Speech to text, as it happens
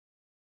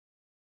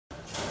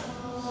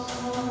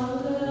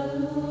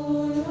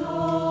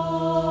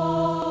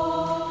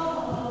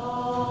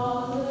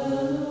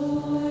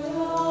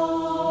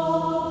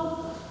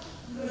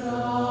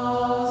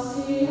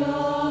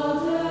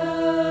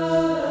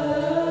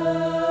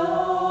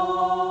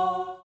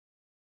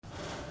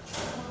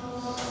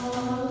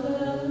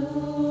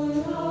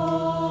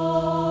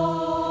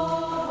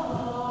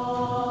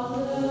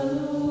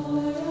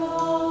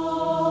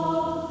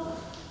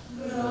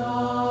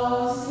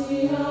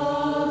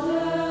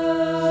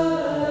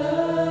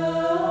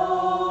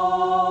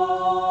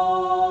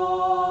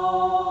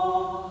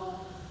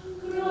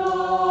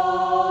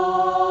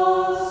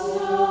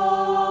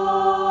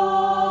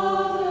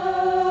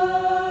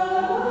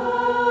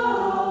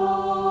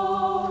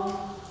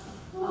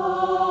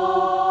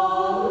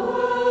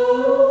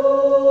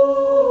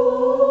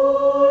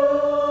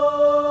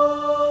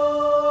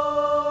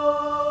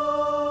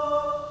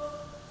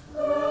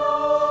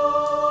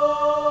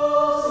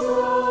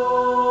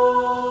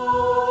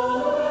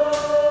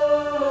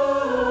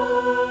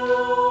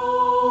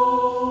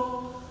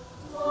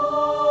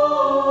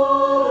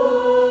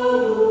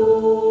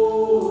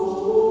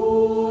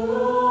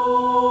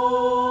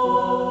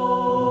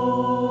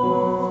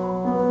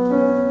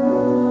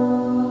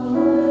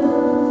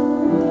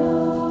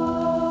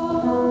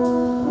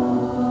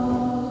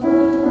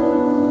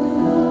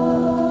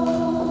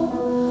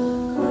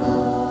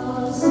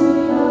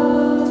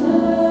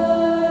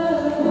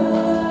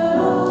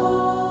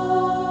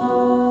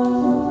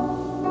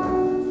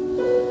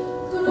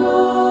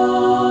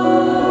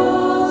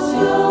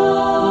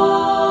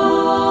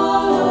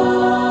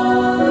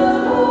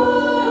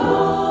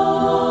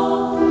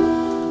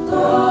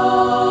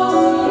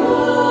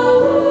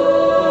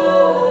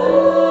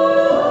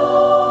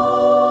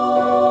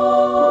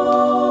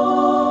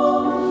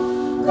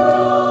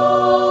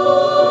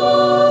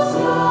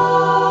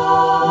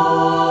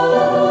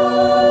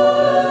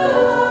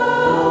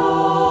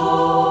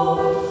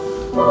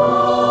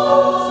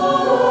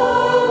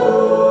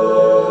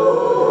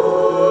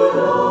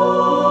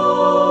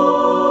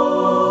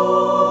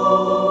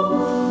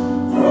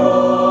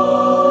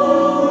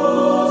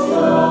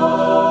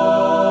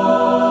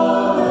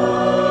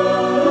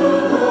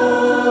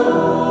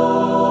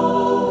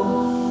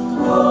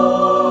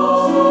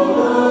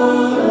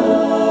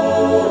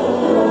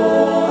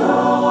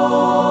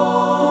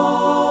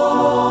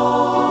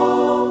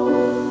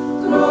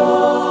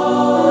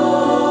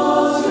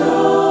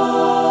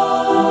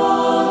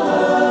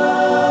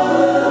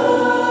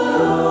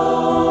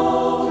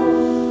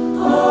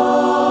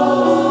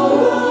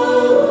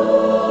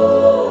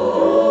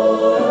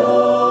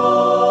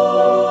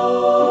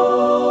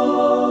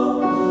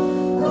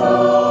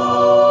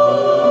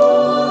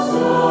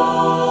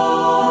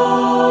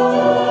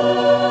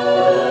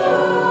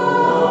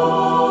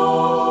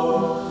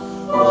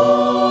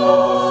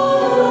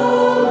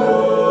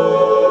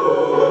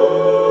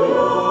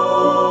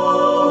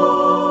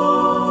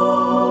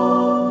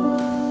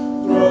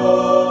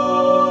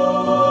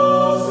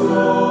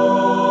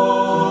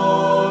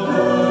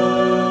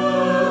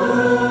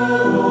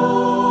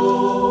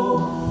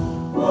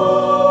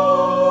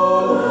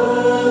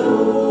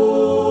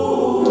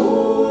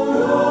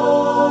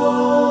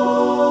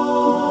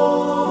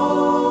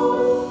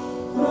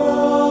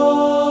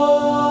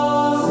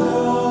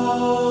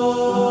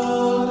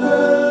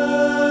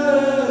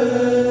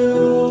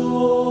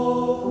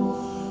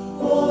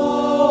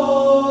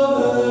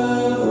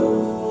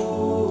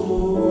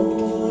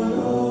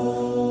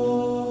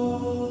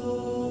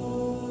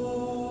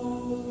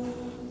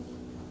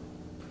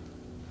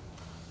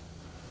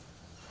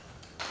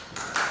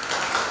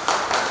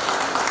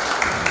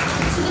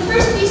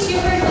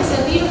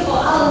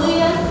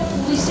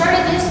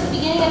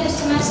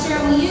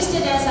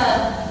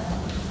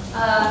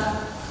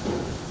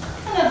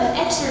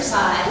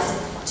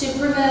exercise to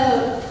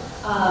promote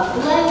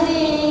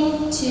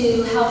blending,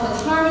 to help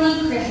with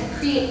harmony,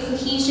 create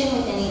cohesion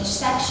within each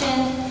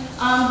section,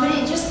 but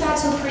it just got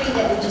so pretty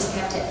that we just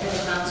kept it for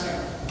the concert.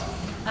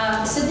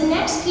 So the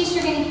next piece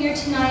you're going to hear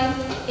tonight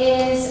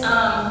is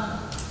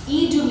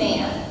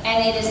Idumea,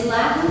 and it is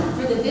Latin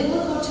for the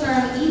biblical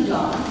term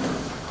Edom,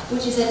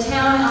 which is a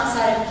town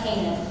outside of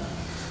Canaan.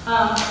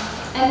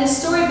 And the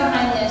story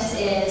behind this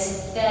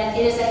is that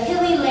it is a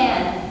hilly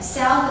land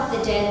south of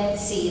the Dead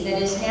Sea that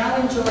is now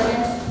in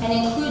Jordan and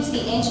includes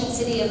the ancient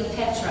city of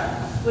Petra.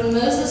 When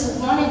Moses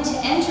wanted to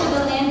enter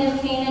the land of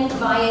Canaan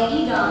via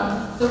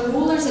Edom, the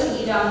rulers of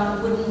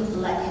Edom wouldn't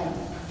let him.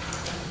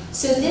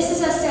 So this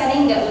is a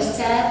setting that was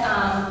set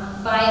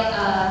by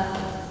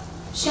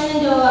a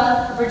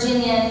Shenandoah,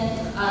 Virginian,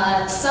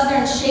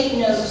 Southern Shape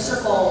Note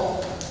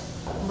Circle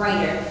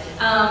writer.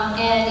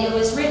 And it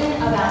was written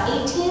about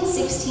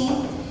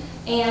 1816.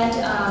 And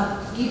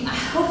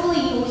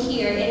hopefully you will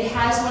hear it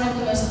has one of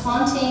the most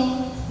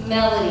haunting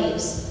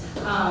melodies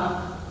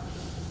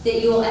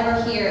that you will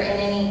ever hear in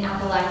any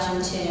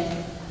Appalachian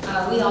tune.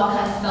 We all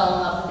kind of fell in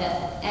love with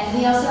it. And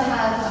we also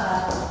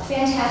have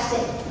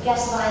fantastic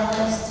guest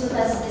violinists with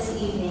us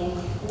this evening.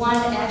 One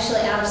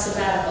actually out of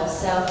sabbatical,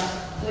 so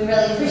we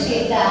really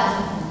appreciate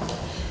that.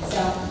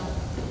 So,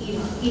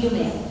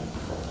 Idumea.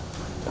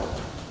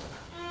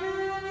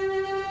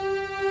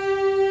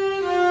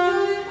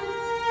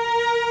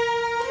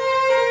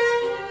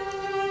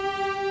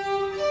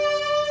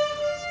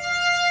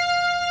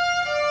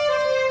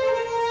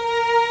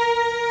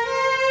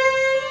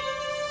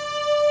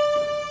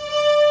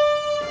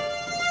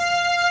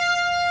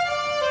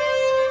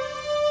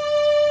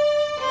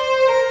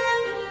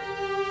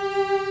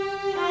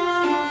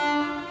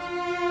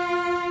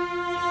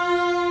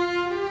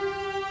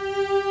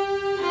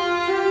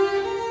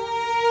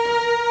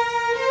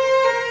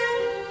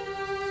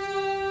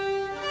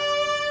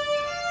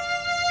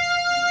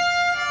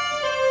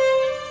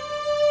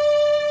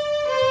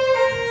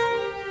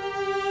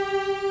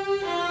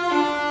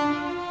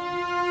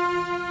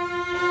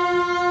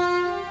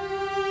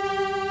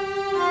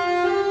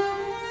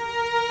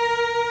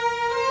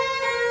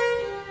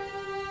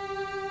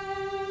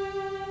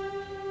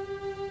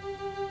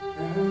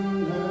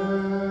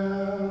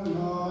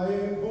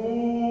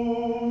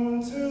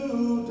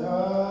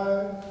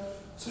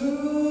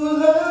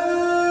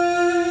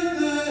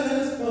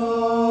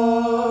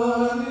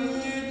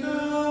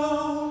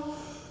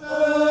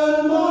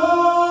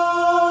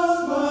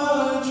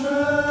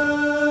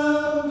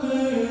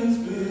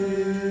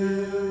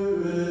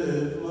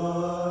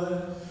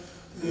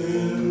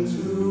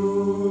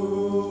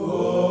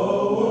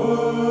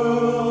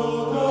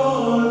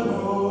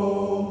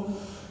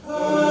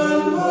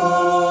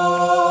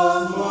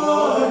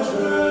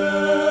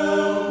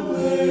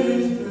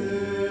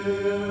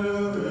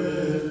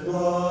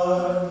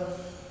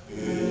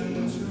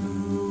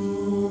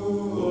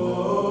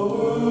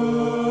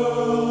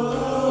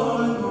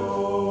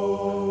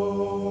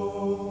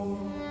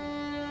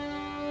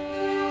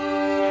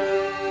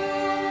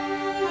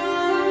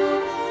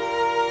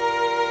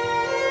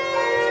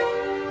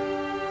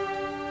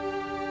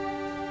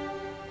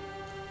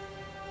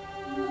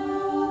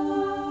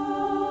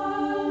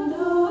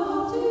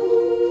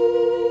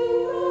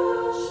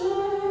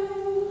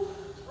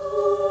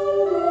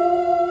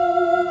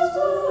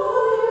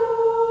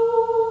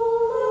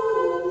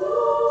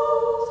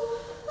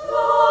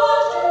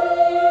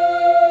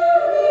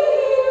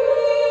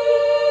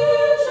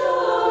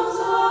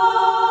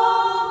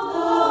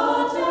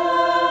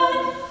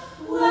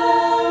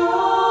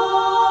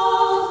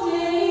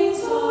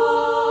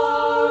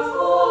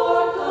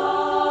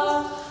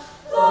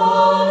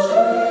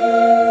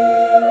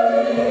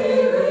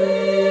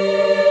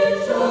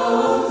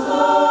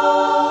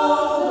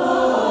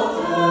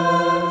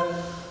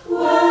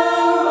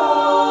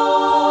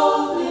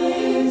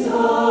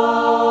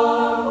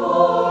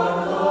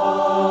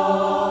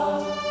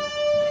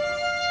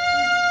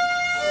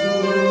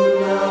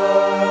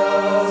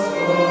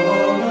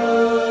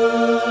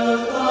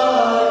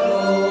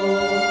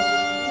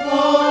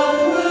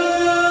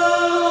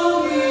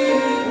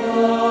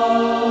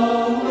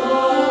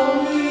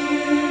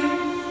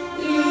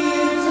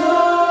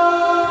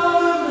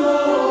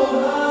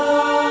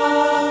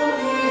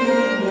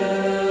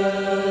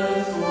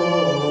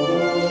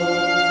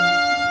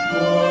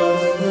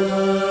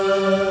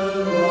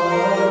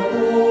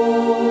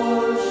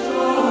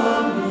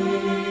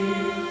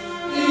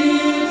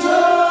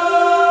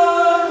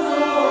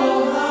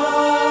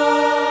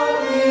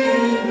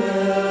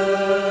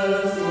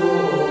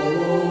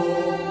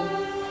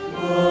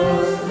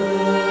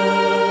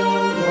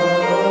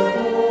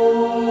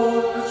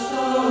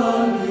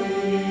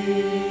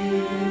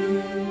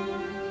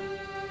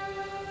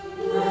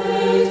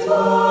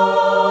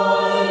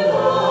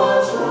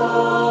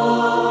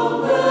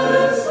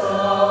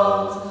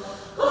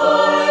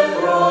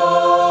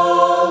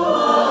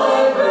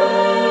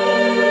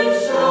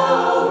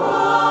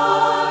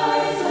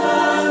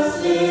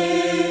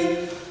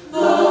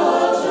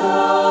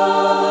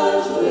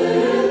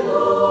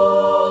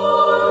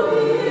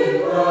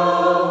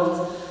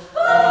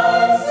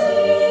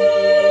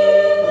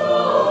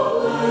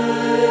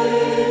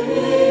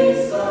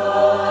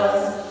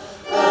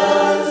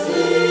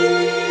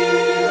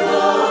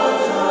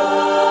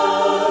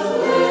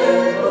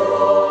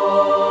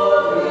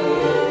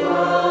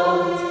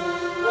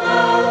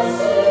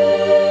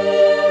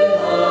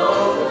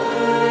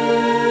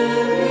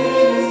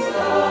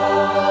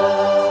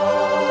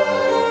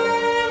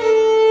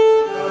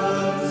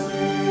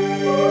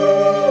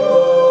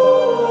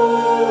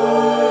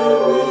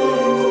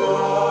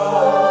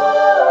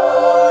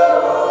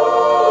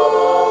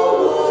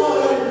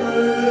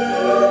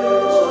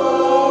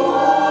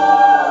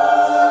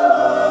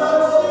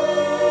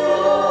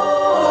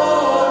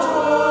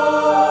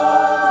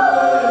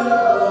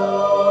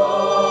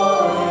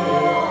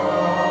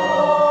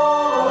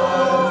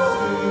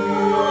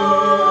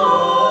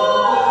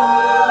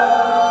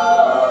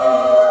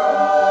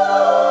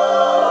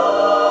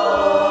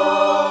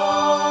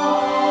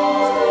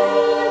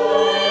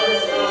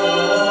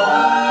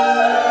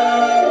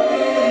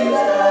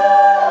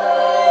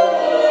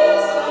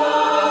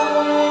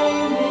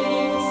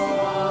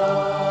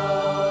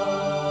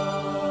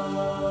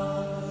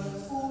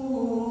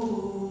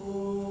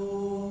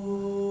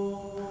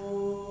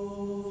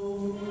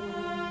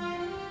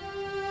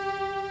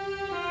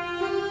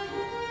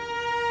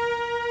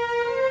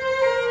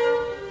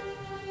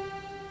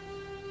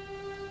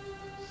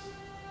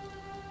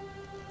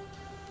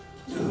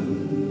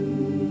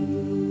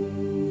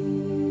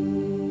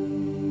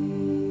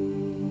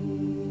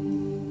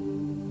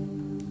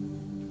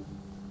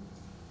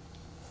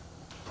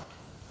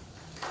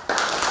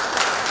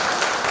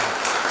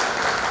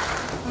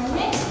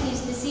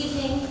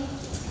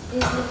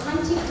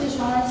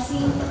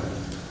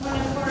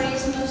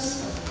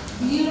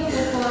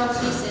 beautiful choral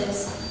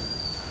pieces.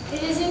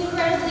 It is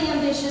incredibly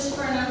ambitious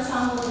for an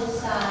ensemble this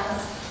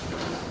size.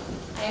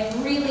 I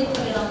have really put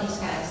it on these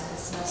guys this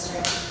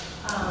semester.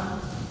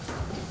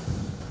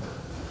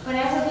 But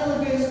I hope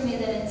you'll agree with me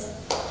that it's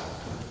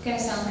going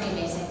to sound pretty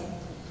amazing.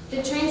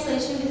 The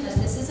translation, because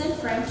this is in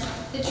French,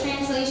 the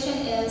translation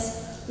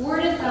is,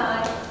 Word of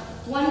God,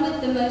 one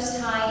with the Most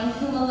High, in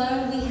whom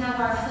alone we have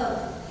our hope,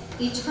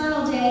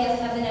 eternal day of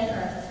heaven and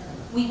earth.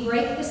 We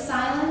break the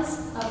silence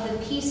of the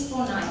peaceful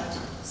night.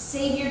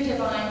 Savior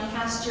divine,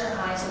 cast your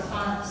eyes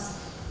upon us.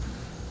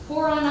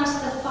 Pour on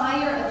us the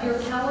fire of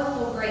your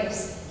powerful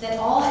grace, that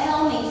all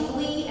hell may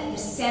flee at the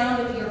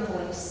sound of your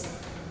voice.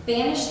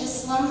 Banish the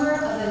slumber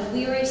of a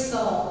weary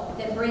soul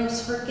that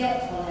brings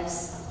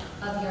forgetfulness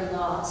of your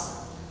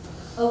laws.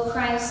 O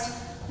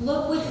Christ,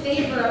 look with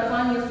favor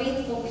upon your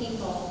faithful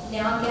people,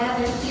 now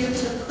gathered here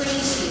to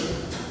praise you.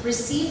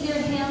 Receive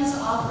their hymns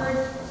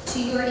offered to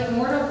your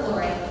immortal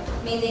glory.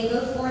 May they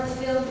go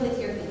forth filled with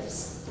your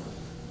gifts.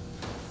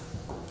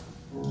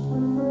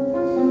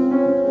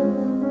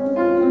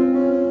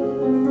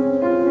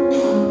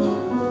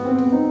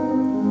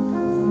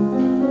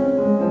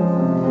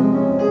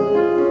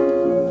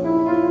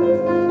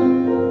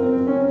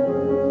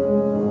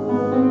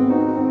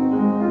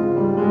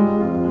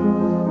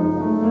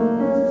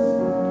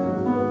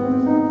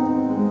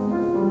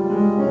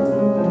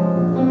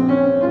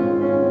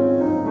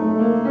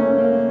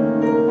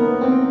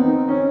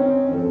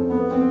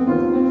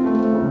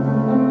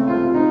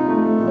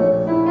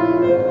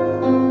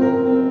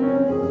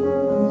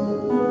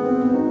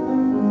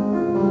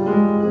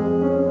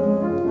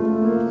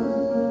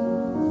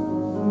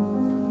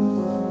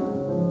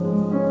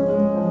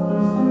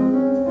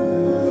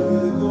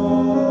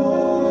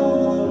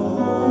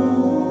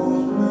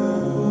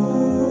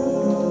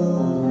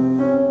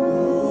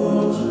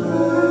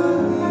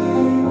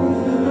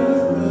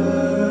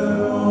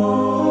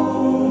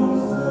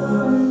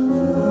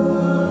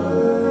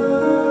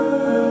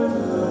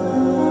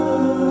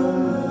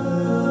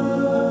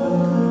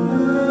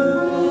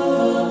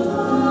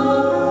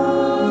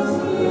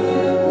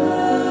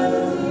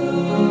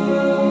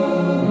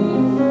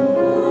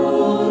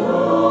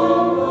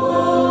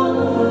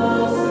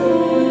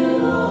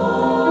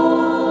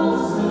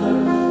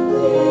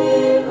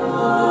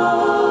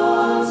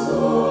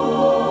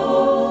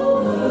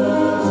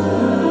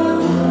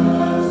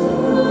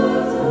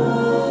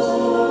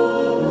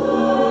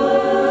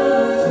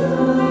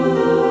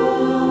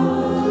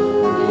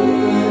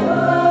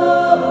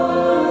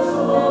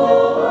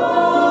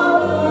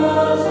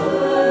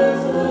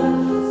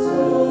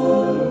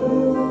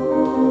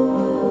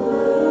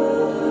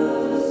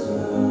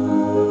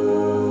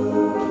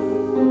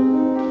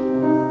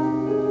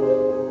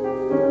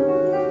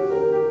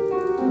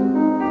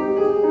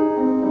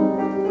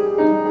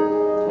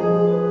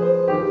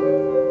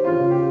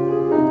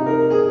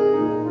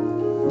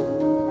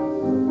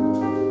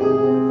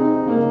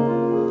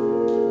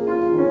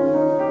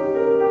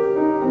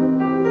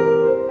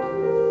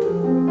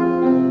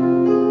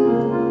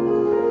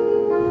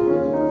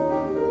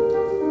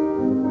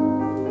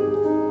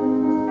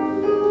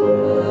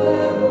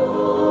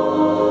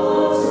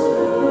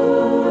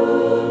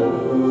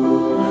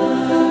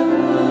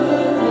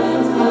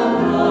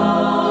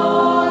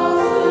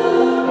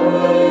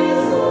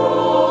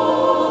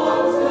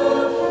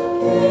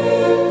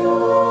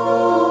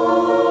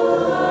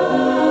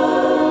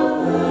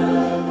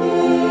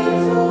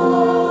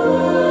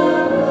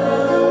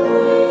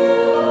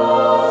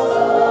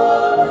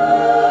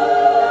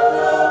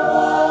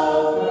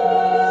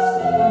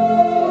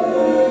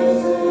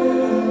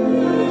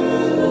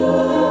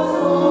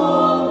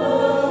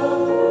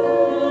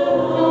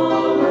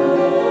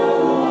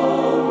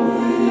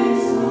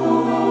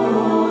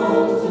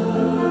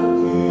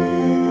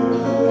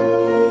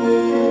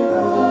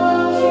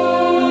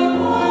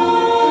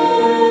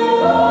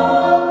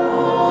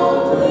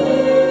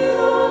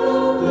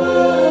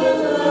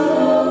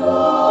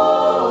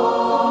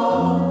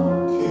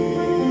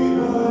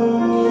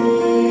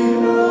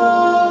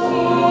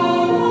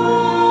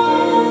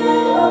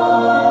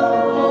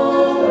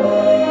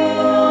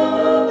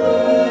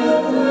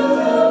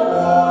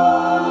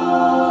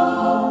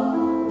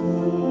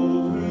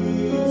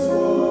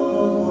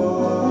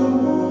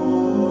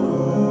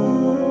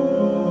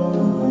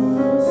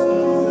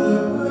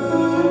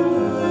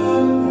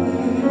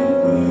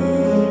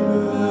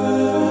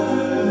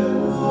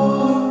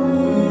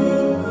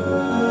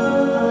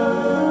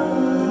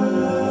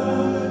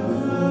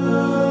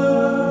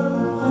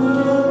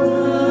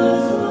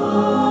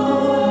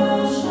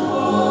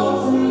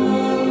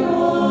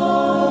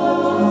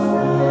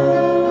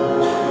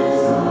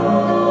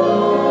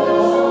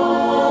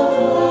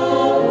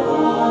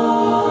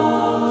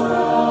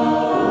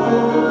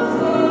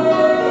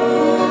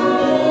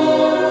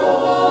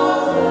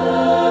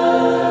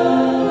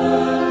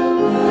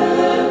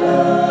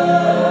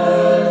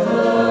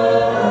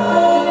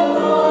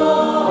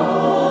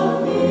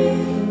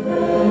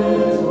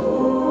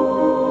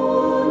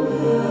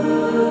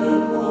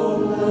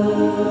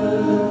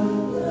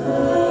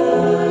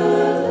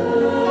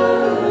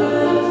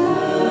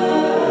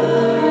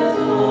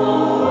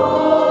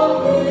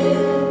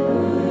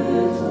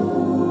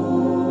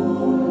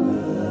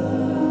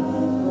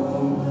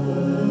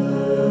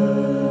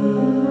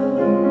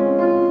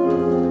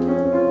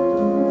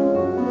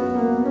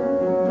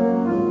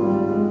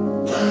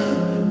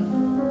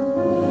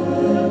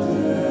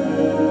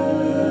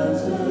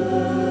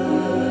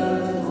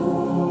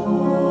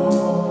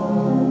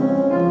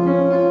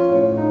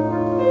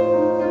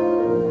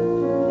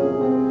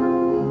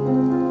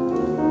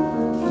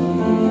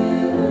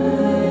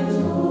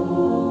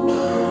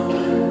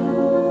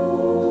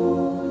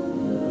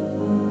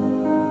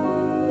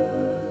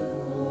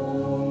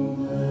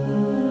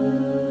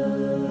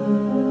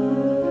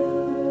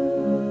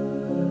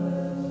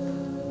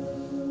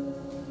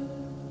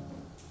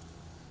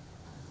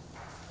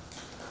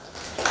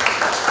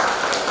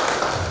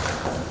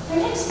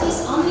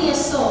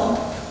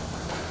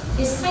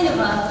 kind of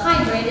a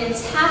hybrid.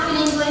 It's half in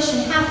English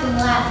and half in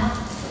Latin.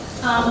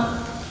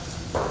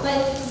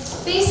 But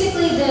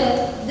basically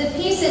the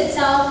piece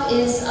itself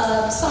is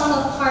a song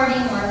of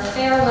parting or a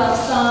farewell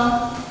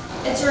song.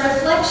 It's a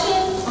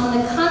reflection on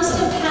the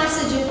constant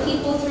passage of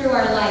people through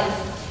our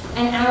life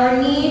and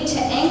our need to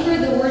anchor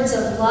the words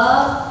of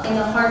love in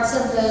the hearts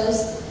of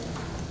those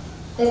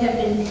that have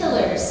been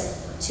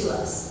pillars to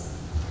us.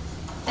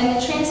 And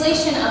the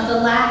translation of the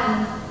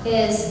Latin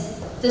is,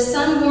 "The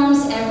sun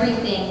warms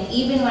everything,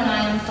 even when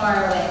I am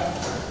far away.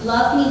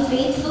 Love me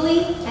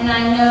faithfully, and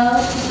I know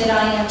that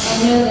I am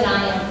faithful."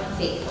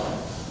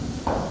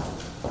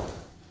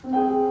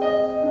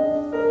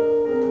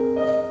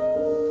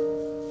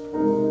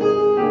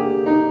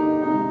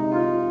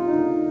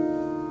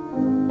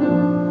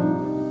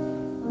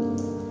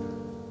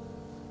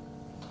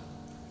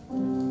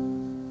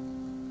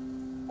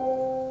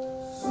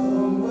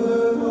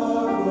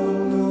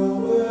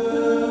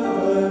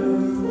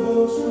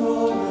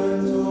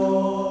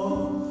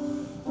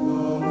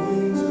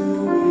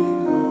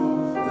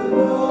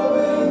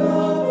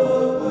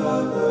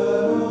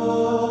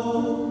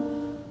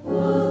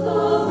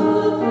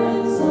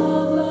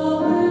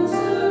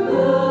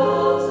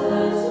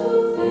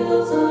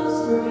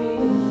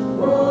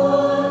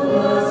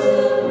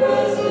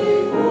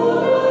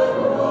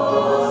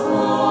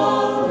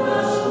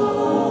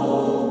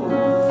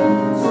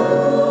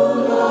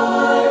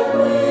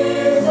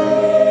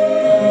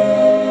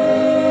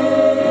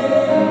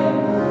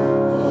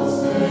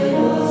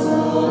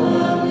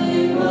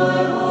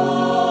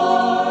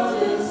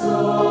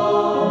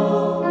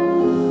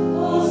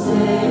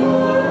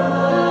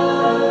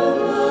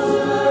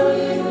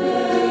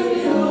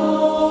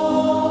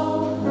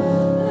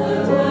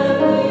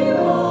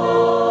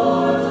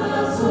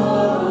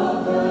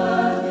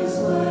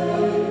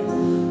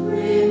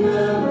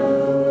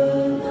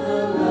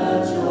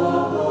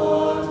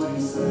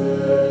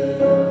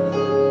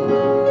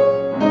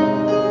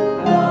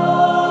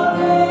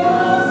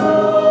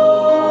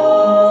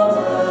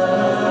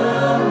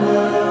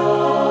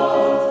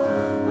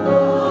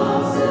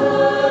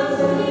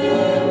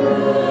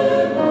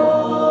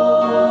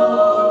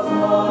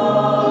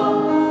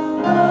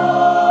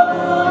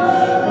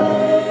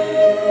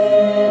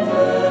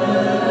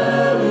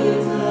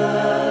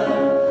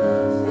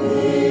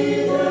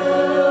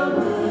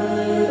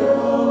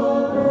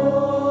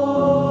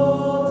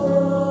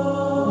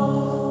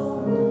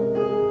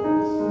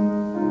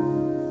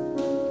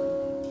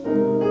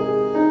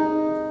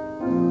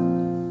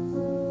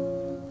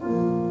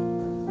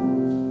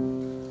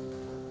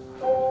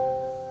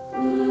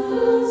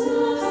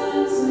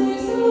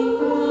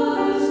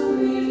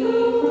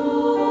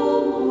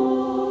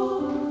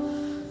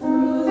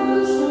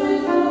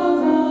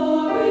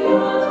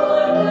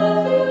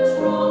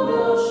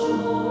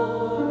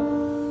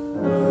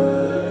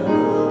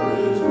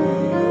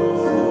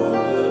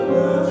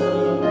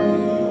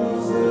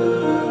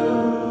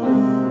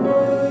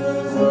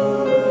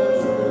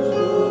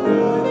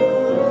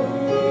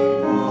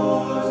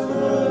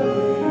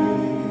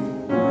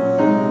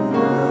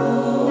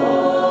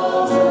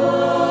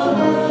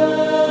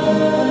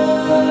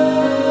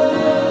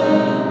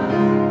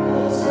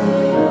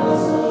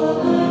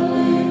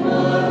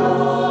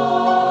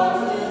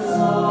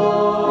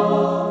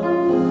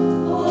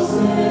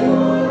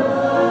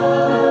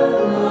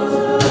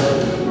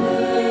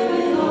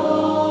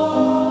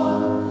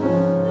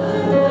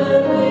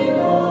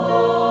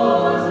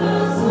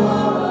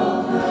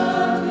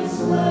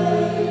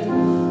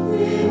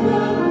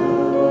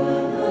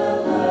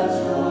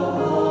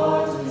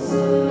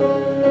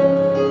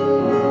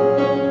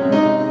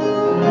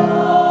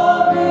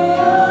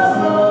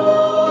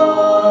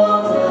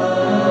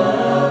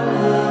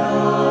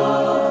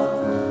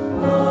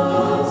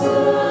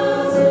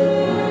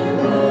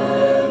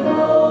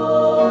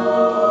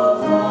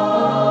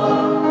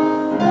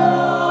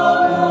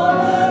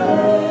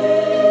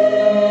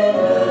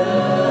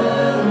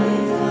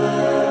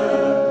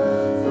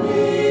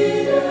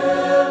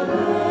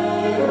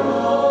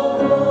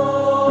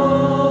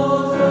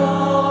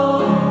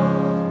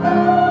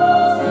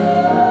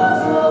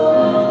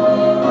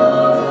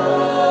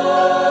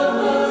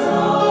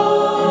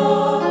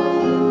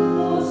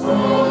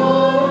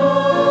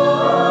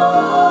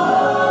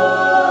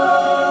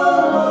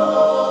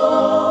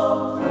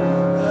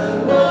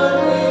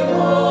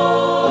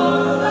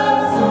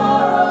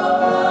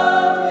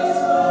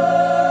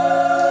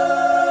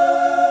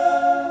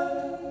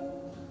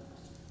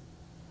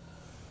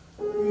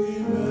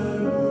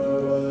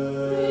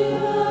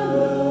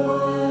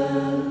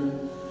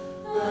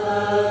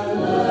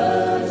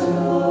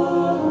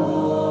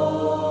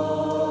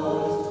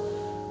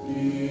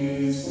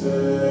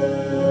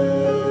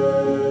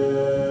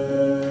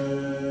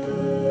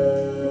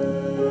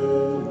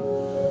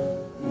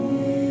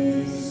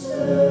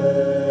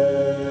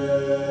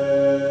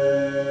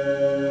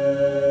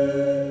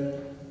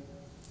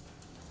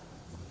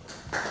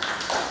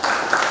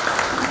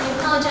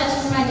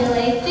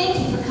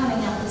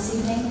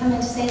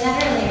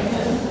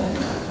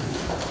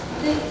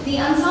 The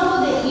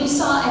ensemble that you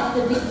saw at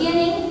the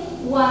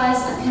beginning was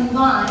a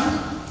combined.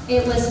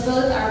 It was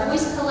both our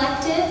voice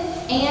collective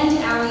and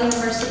our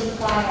university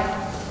choir.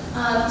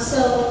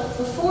 So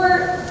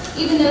before,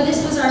 even though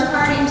this was our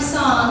parting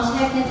song,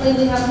 technically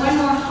we have one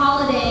more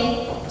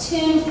holiday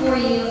tune for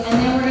you, and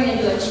then we're going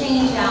to do a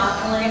change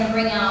out, and we're going to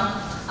bring out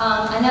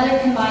another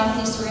combined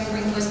piece. We're going to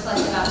bring voice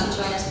collective out to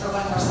join us for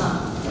one more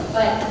song.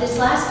 But this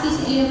last piece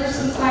that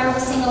university choir will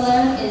sing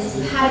alone is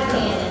Had a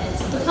Can, and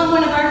it's become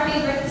one of our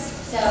favorites,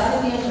 so I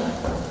hope you enjoy.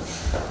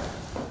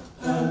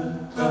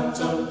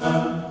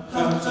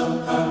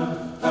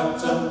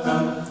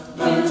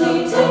 Will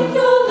you take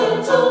your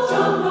little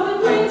drum and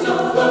bring your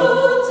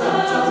flute and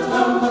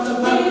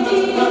may the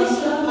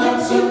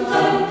instruments you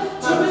play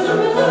to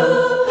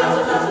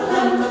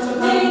pat-a-pat-a-pan,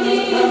 may the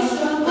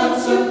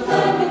instruments you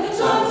play make a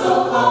joyful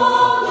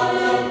holiday.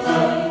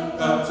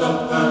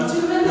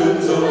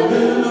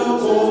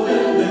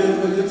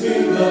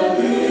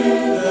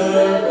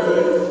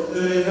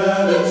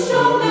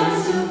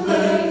 Instruments to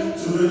play,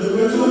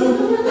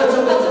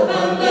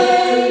 pat-a-pat-a-pan,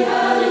 they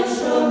had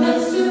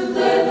instruments to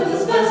play for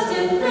this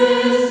festive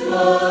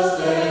Christmas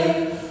day.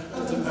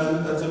 Pat-a-pan,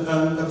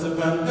 pat-a-pan,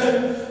 pat-a-pan, hey.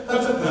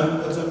 Pat-a-pan,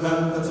 pat-a-pan,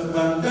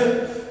 pat-a-pan, hey.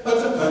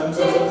 Pat-a-pan,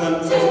 pat-a-pan,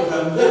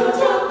 pat-a-pan, hey.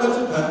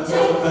 Pat-a-pan,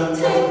 pat-a-pan,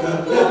 pat-a-pan,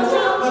 hey.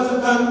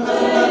 Pat-a-pan,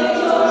 Play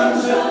your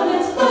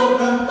instruments, play,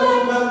 play, play,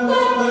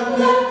 play,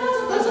 play.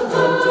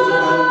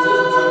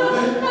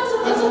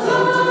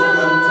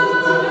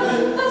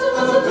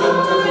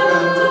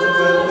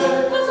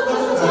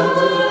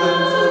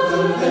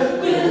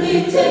 Will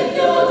you take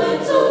your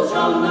little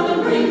drum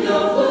and bring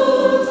your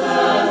flute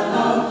and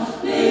come?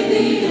 May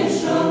the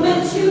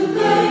instruments you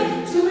play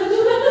to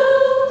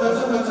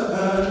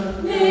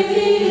may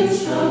the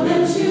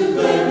instruments you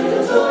play make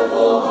a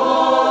joyful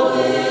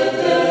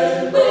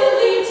holiday. Will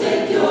you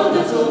take your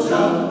little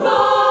drum,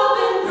 Rob,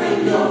 and bring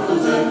your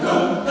flute and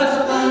come?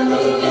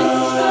 The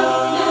instruments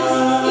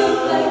you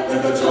play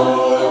make a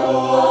joyful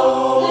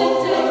holiday.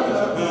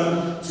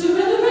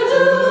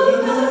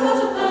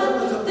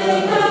 They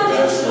had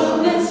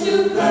instruments to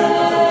play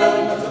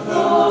for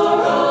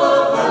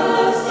a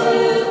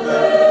festive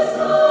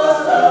Christmas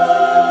day.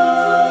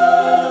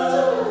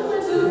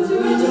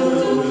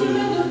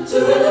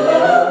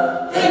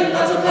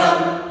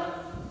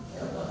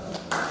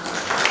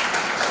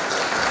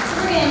 So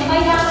we're going to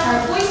invite out our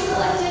voice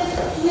collective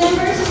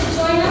members to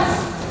join us.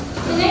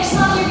 The next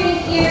song you're going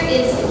to hear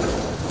is,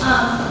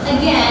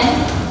 again,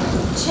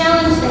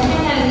 challenge the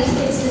heck out of these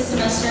kids this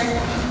semester.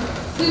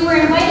 We were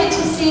invited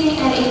to sing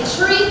at a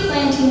tree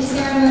planting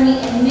ceremony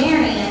in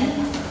Marion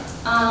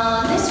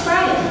this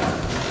Friday.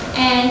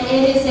 And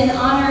it is in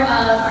honor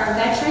of our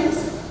veterans.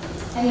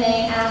 And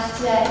they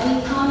asked that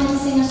we come and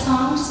sing a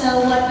song.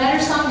 So what better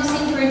song to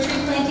sing for a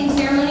tree planting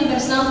ceremony but a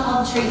song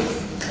called Trees.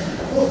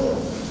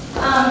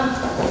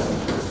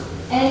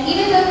 And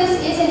even though this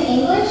is in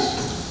English,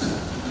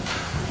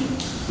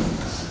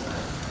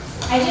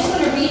 I just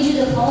want to read you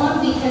the poem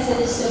because it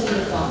is so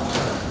beautiful.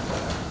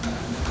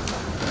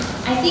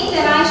 I think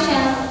that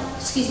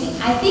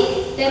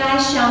I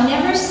shall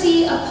never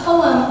see a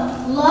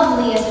poem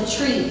lovely as a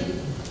tree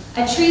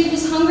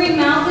whose hungry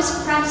mouth is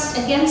pressed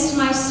against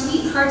my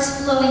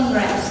sweetheart's flowing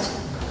breast,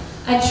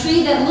 a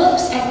tree that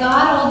looks at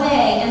God all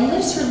day and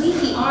lifts her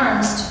leafy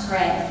arms to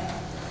pray,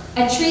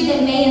 a tree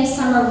that may in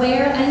summer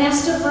wear a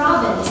nest of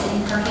robins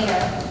in her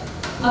hair,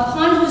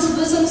 upon whose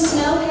bosom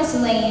snow has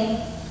lain,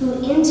 who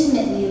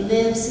intimately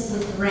lives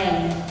with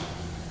rain.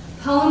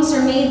 Poems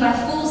are made by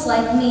fools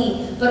like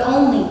me, but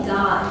only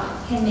God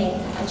can make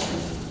a tree.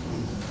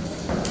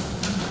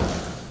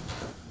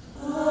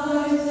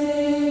 I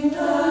think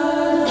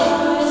that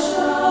I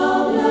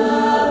shall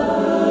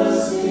never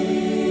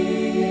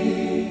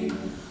see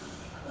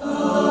a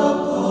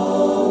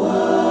poem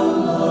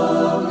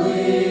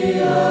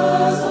lovely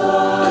as a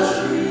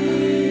tree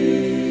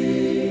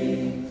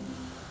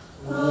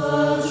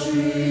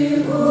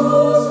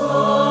whose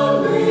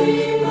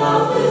hungry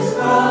mouth is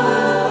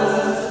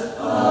pressed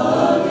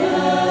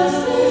against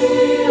the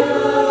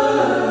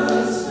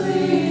earth's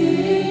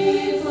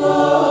sweet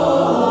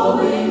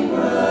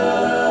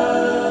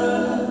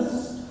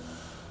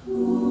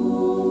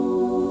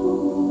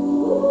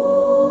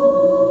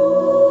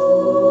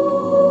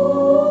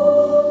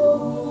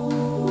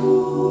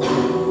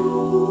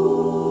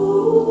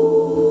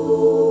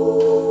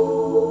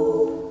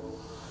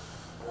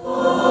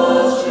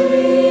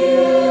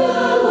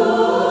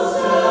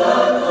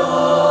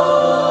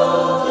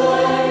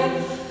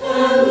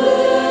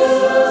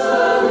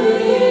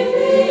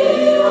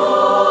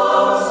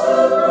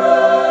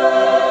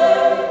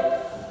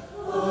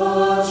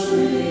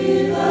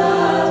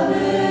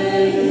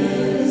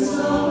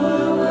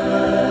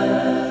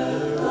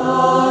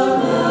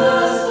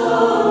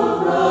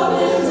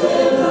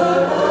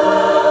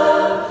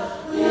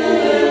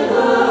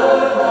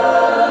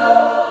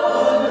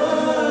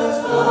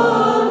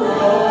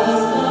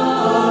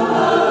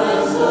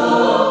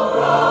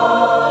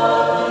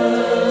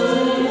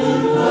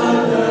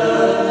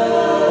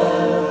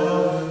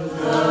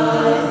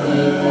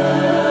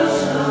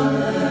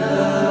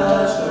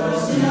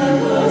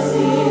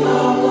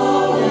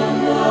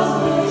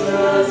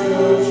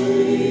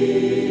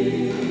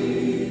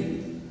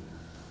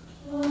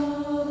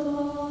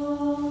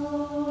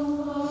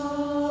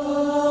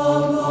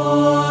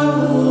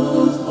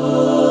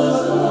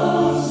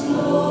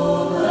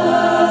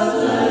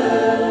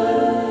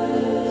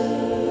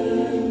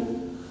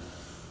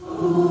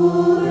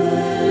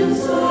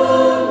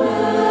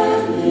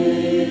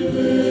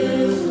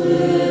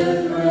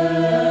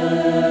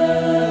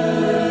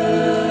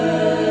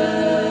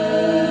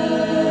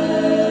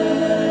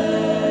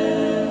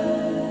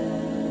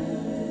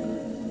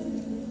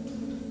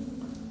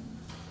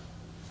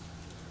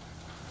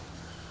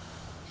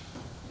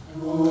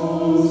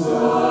Fools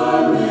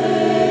are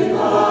made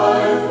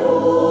by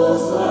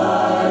fools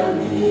like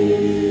me.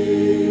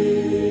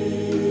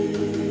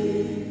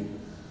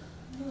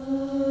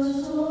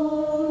 But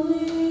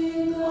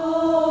only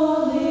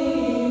God,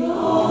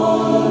 only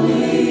God can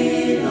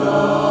make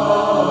up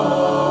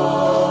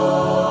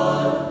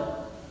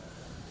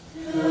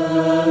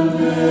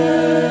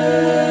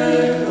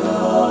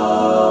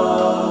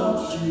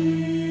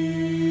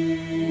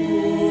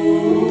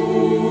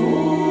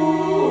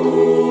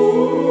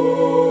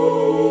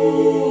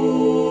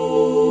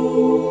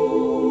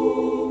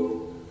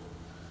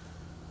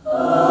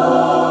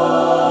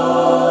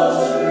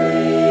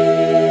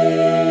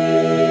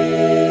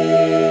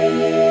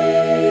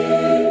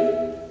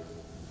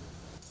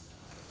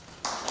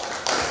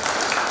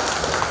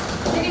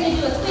They're going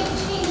to do a quick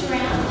change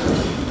around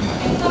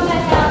and come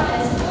back out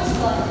as a voice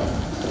collective.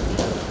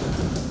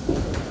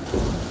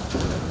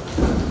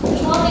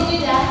 And while they do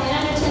that, in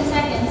under 10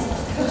 seconds,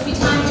 which we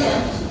timed them,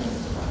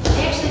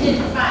 they actually did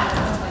it for 5.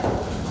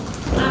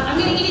 I'm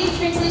going to give you the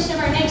translation of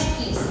our next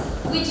piece,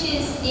 which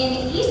is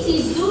in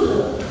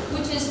isiZulu,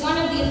 which is one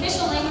of the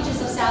official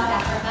languages of South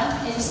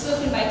Africa. It is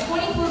spoken by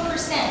 24%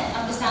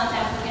 of the South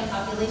African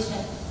population.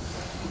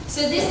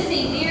 So this is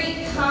a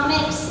very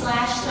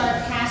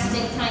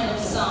comic/sarcastic kind of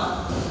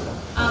song.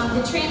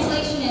 The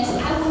translation is,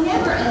 I will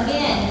never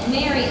again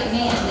marry a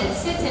man that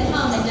sits at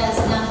home and does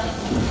nothing.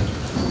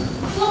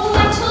 What will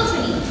my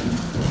children eat?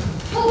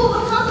 What will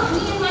become of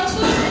me and my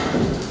children?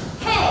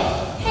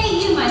 Hey,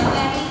 you, my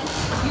fatty,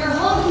 you're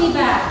holding me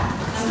back.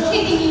 I'm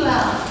kicking you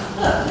out.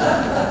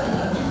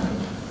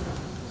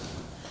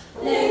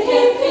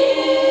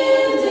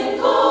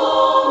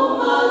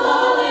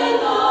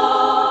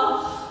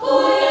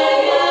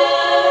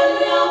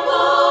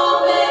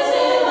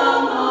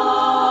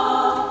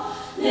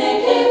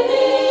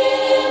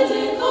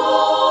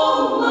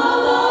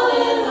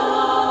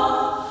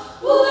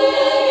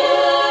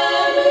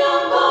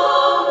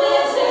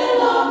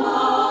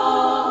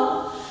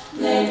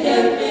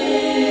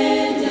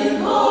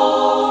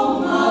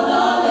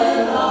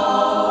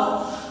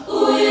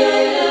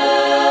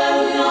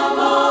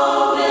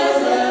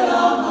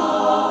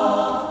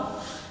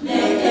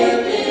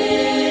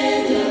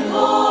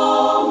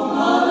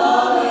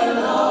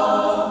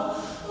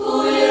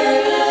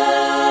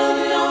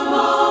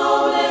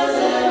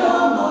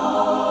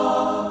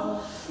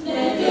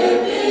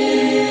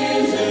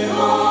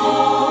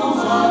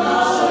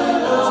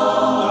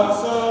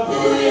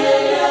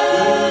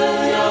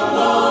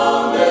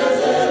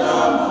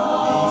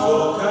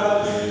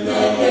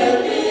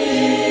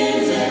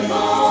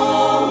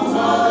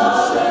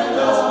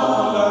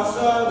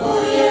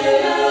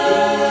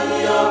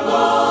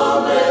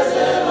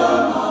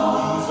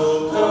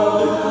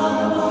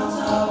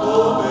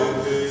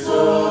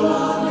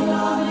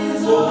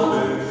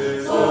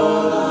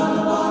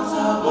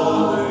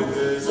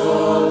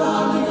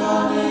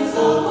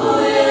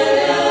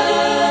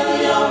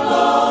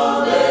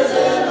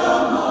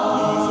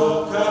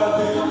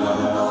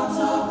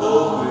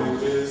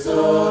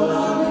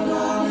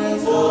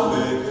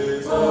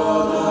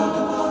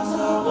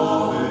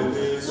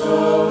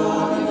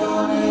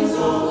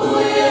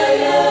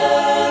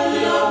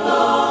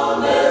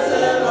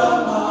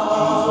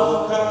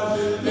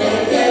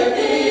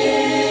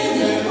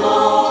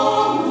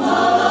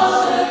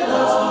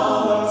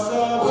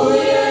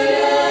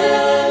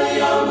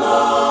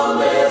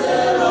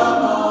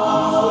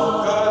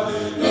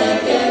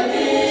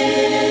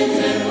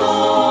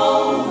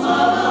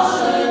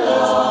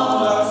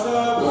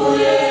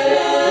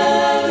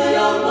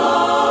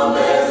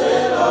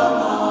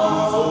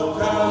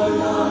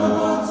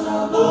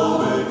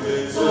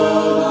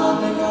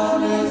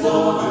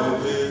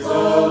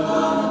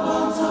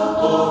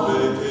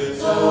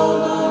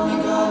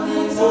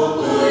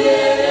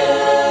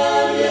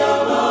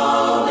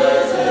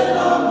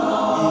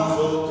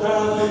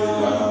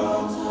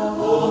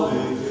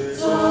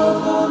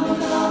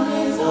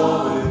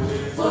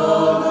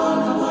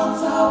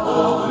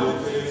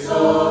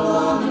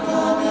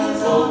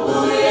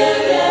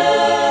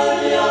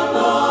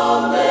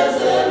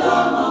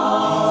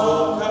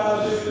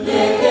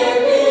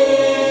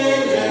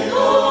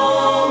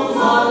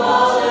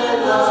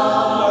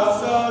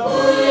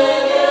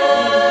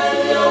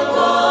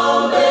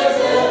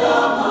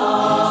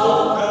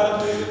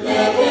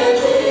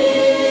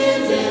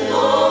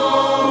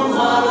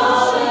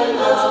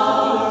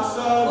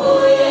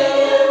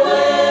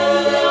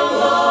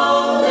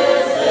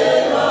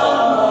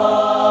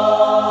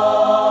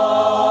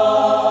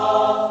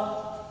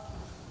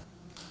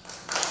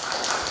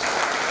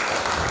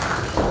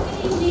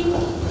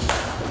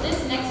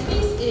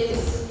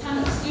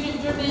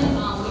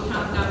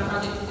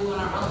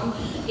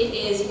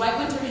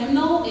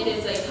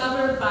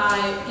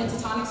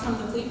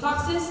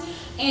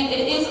 And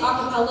it is a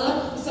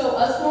cappella, so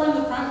us four in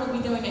the front will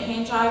be doing a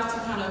hand jive to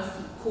kind of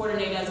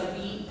coordinate as a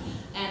beat,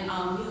 and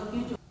we hope you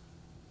enjoy.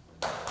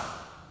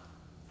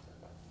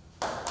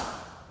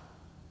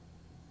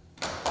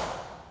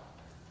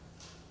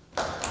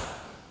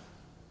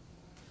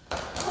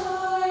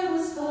 I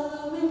was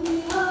following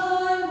behind.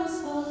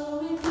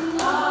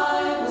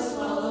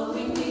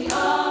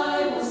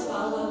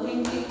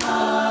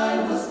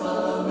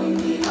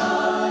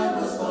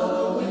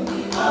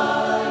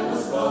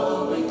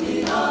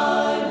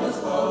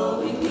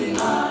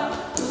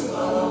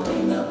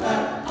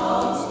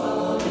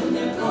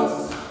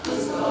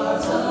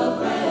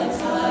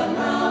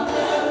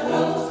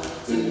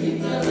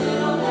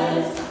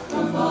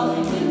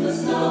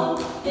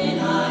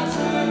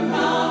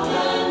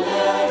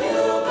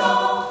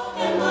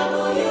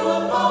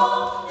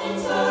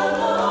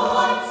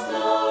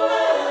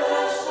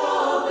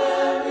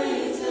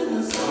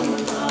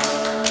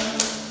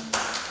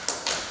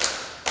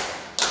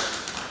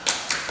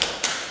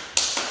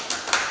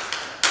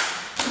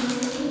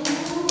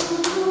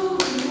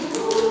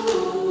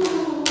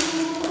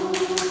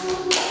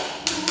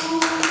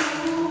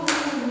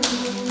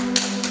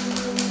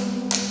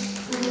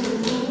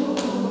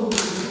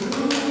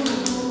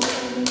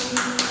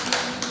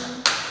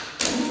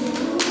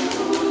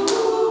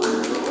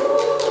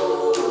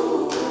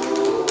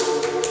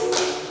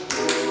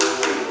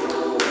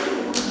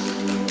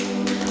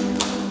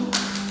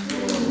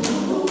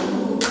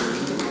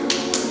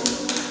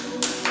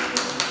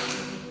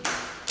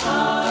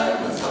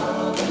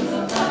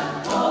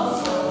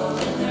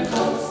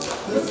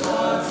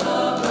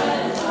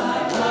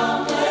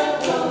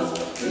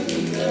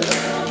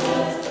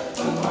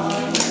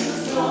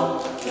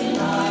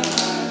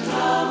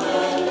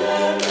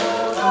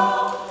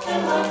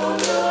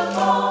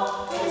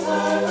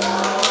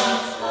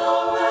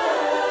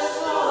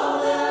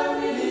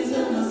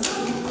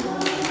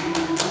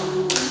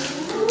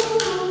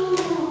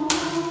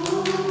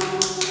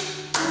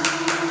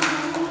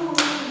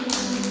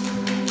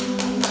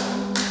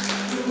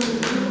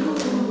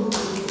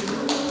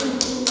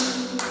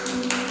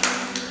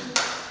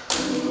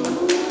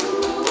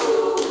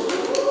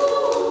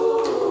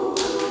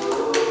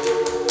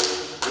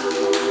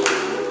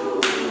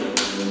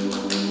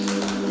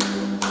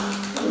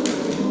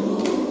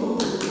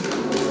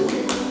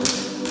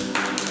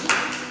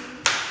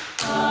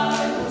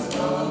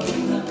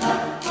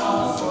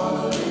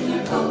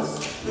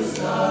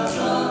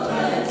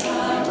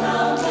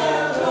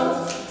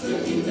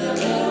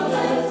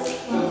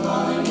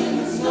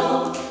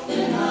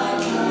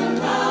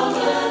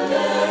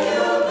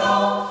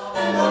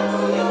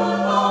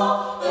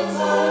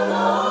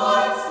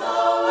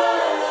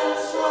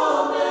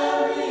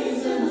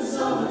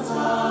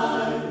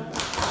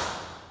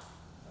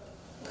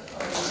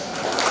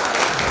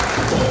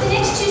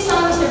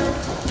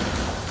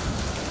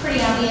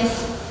 pretty obvious.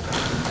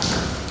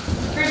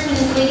 First one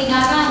is Lady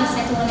Gaga, and the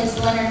second one is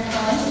Leonard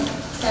Cohen.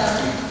 So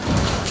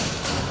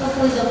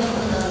hopefully they'll be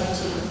familiar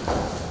to you.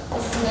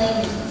 This is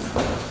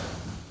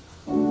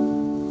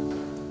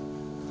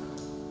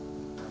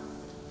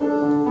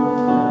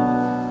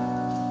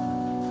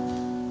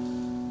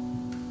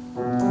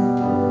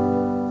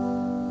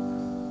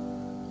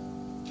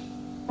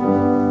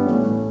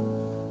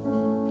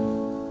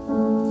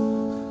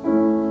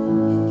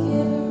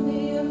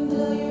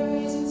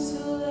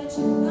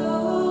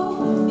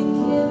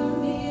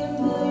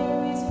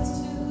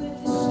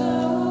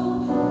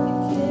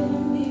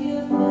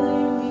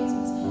Million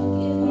Reasons.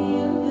 Give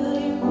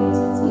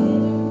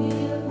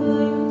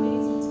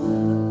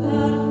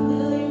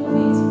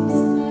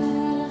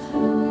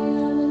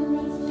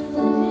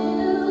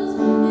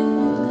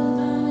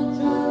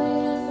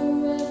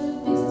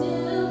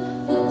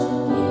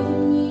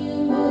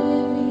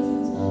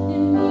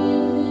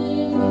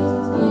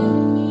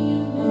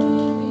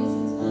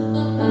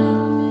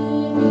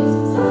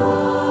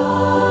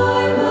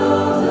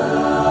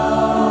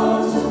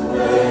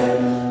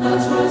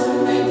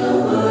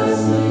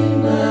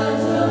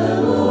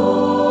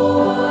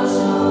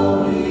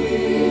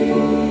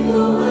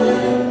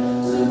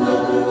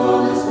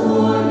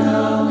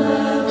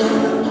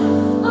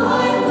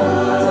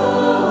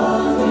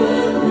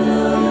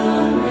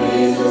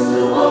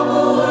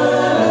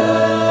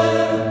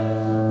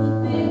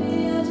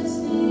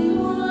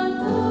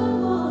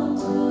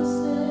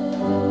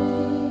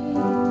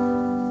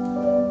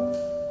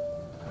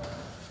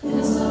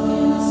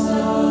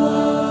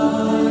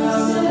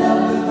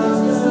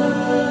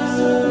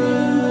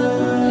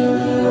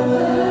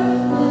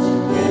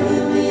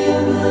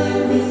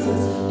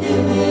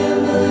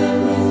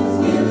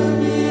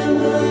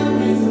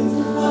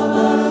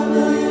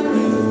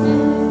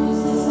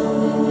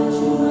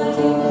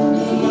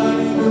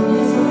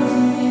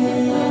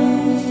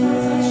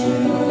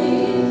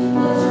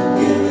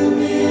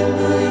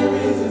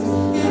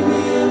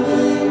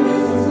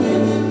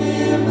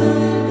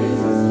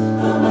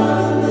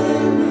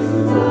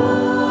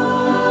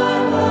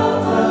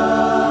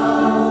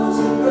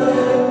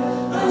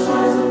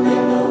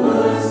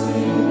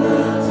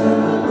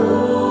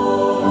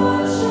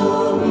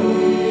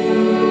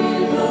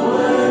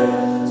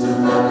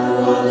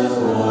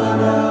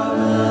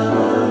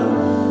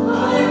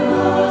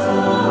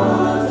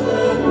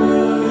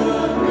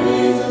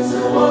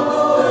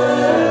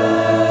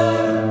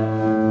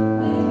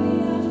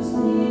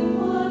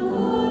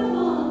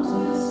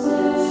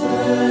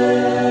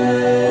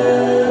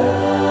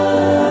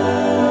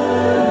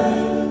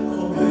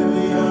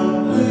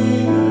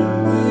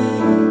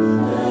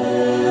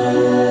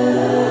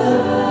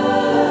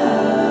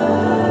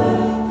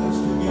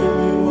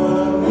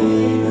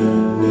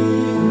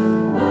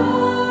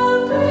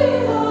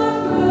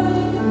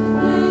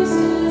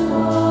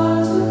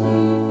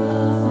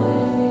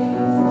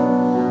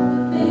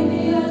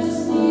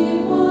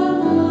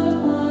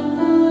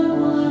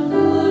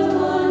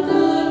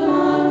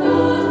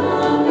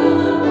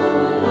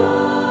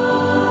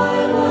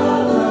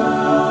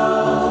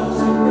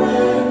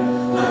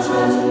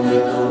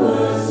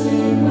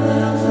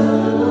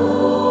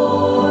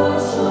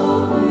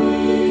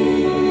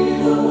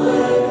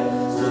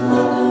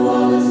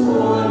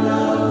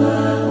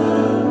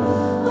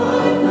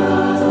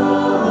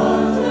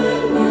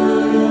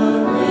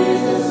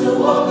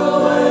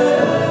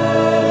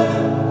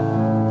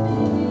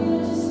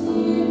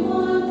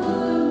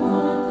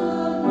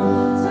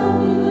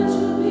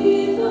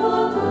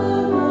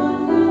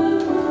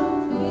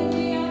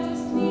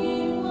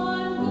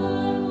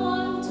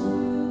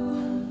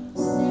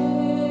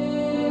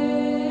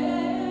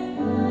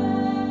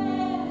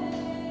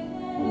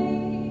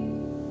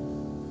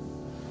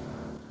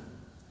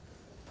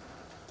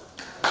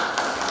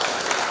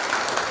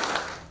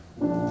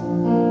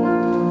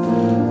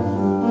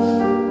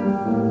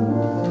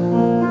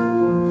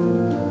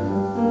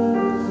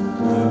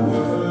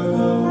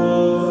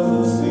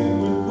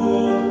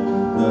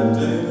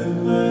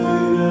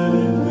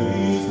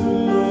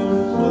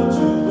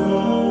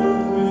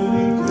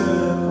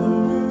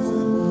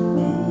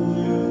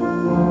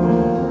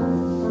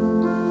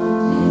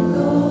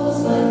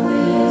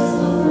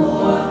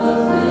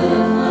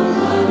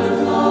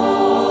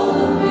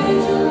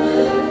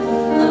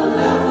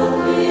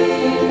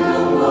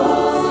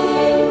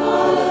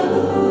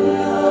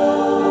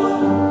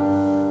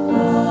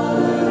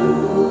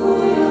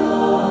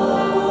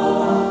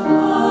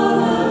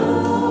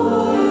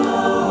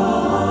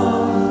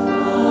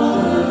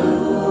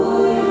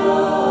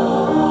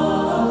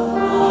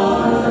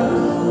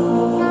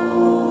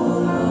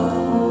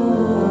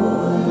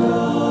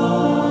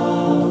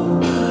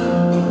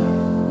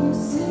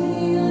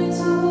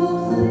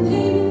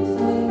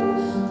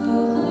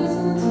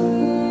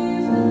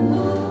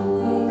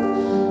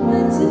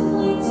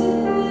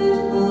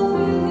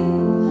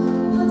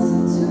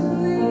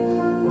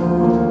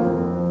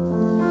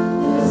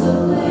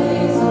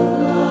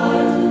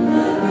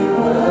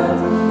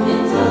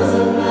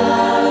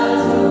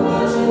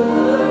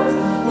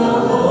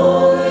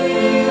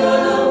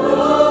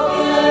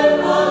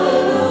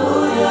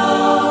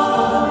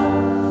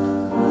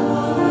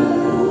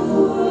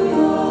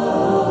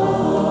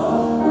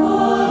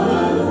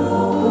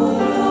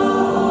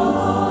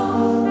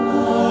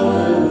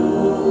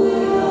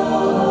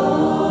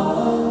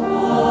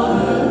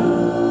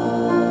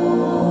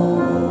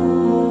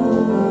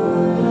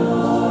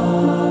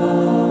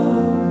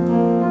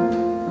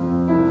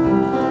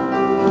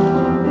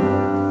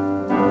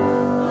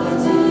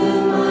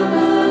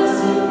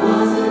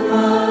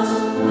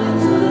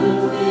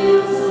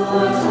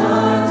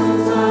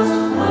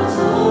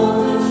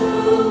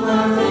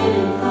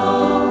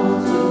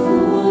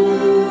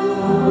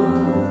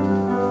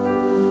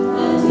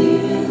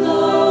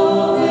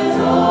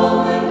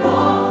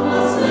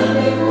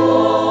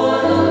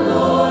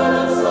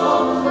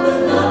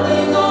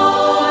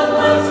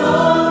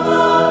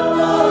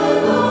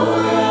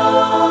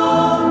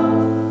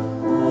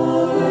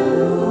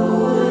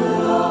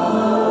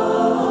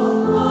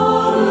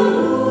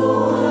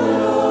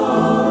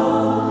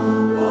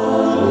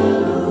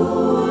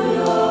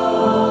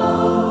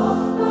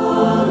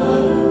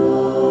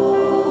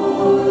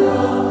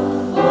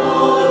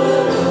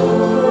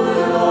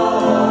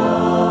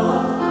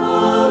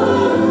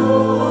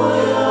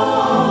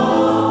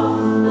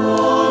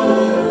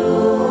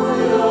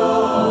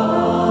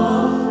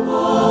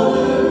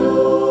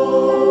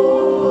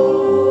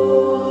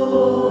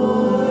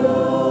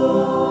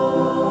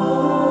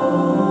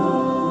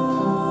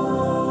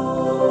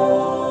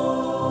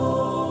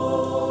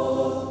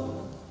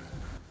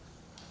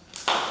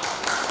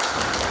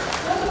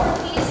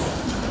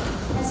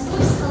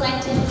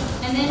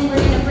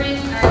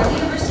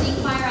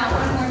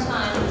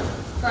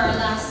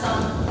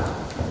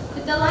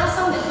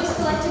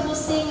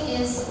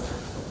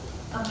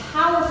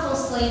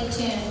slave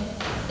tune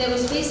that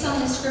was based on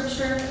a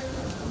scripture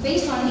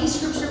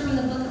from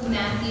the book of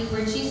Matthew,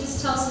 where Jesus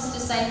tells his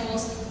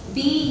disciples,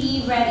 "Be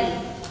ye ready.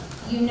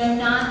 You know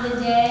not the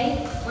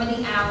day or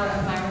the hour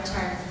of my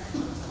return."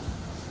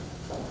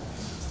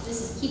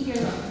 This is Keep Your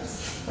Lamps.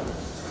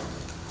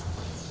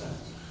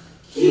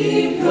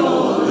 Keep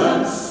your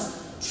lamps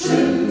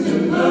trimmed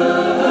and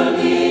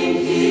burning.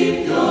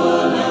 Keep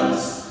your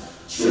lamps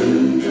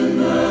trimmed and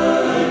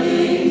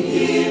burning.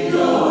 Keep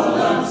your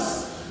lamps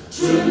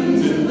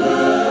trimmed and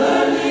burning.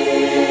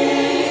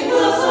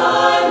 The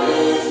time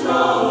is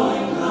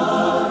drawing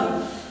nigh.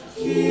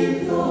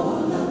 Keep your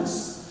lamps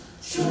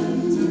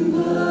trimmed and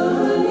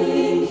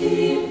burning.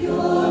 Keep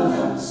your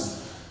lamps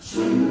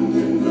trimmed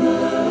and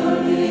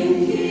burning.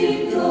 Keep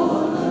your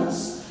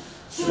lamps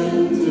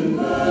trimmed and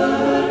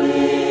burning.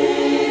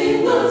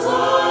 The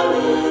time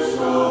is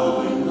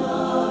drawing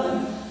nigh.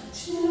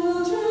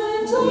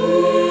 Children,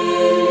 weary,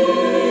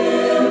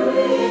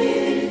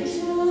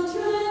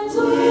 children,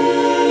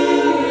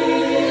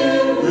 weary,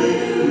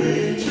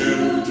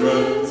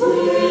 children,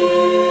 weary,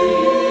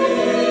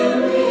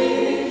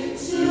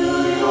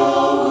 till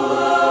your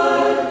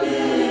work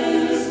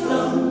is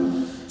done.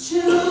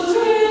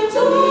 Children,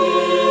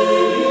 weary,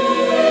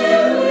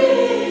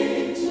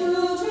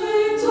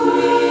 children,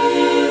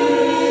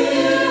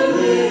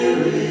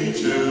 weary,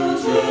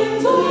 children,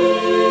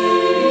 weary,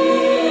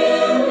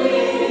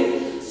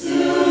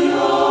 till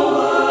your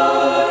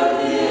work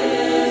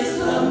is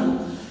done.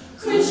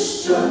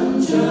 Christian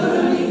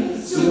journey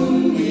soon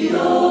be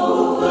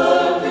over.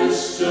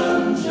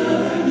 Christian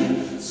journey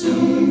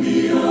soon be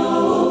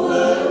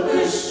over.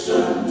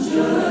 Christian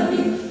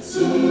journey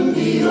soon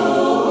be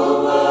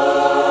over.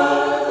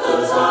 The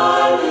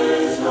time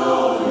is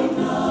drawing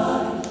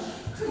nigh.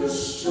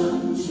 Christian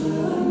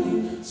journey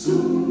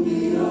soon be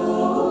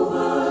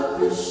over.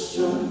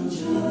 Christian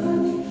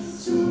journey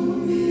soon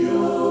be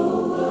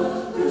over.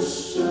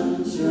 Christian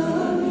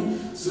journey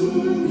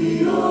soon be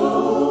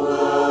over.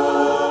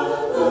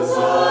 The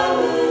time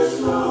is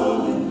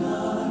drawing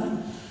nigh.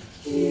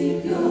 Keep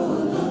your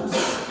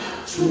lamps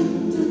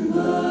trimmed and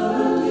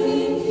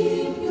burning.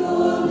 Keep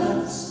your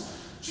lamps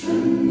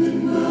trimmed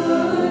and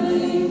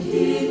burning.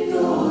 Keep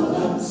your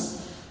lamps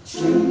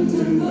trimmed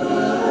and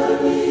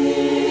burning.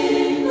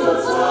 The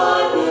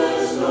time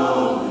is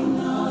drawing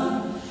nigh.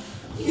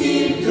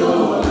 Keep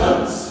your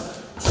lamps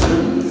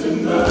trimmed and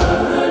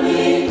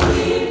burning.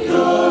 Keep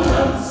your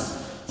lamps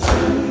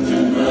trimmed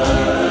and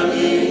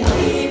burning.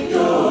 Keep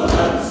your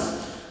lamps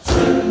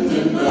trimmed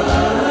and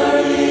burning.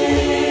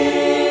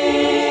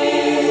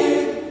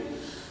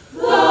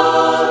 The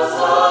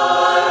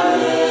time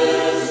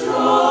is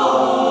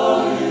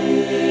drawing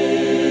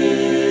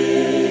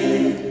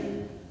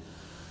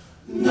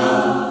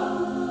nigh.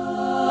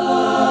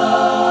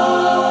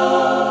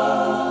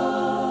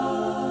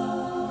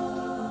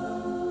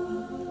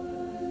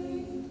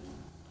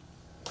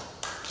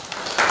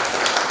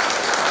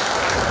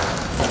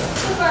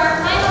 So for our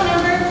final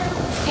number,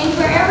 and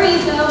wherever you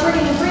go, we're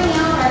going to bring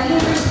out our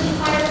university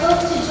choir folk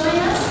to join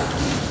us.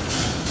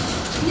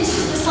 And this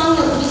is the song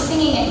that we'll be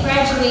singing at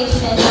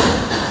graduation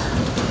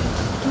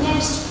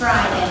next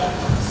Friday.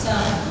 So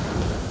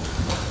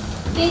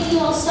thank you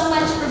all so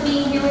much for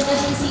being here with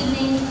us this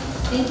evening.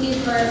 Thank you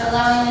for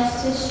allowing us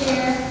to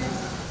share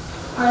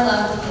our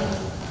love with you.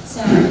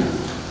 So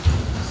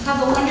have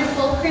a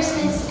wonderful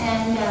Christmas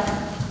and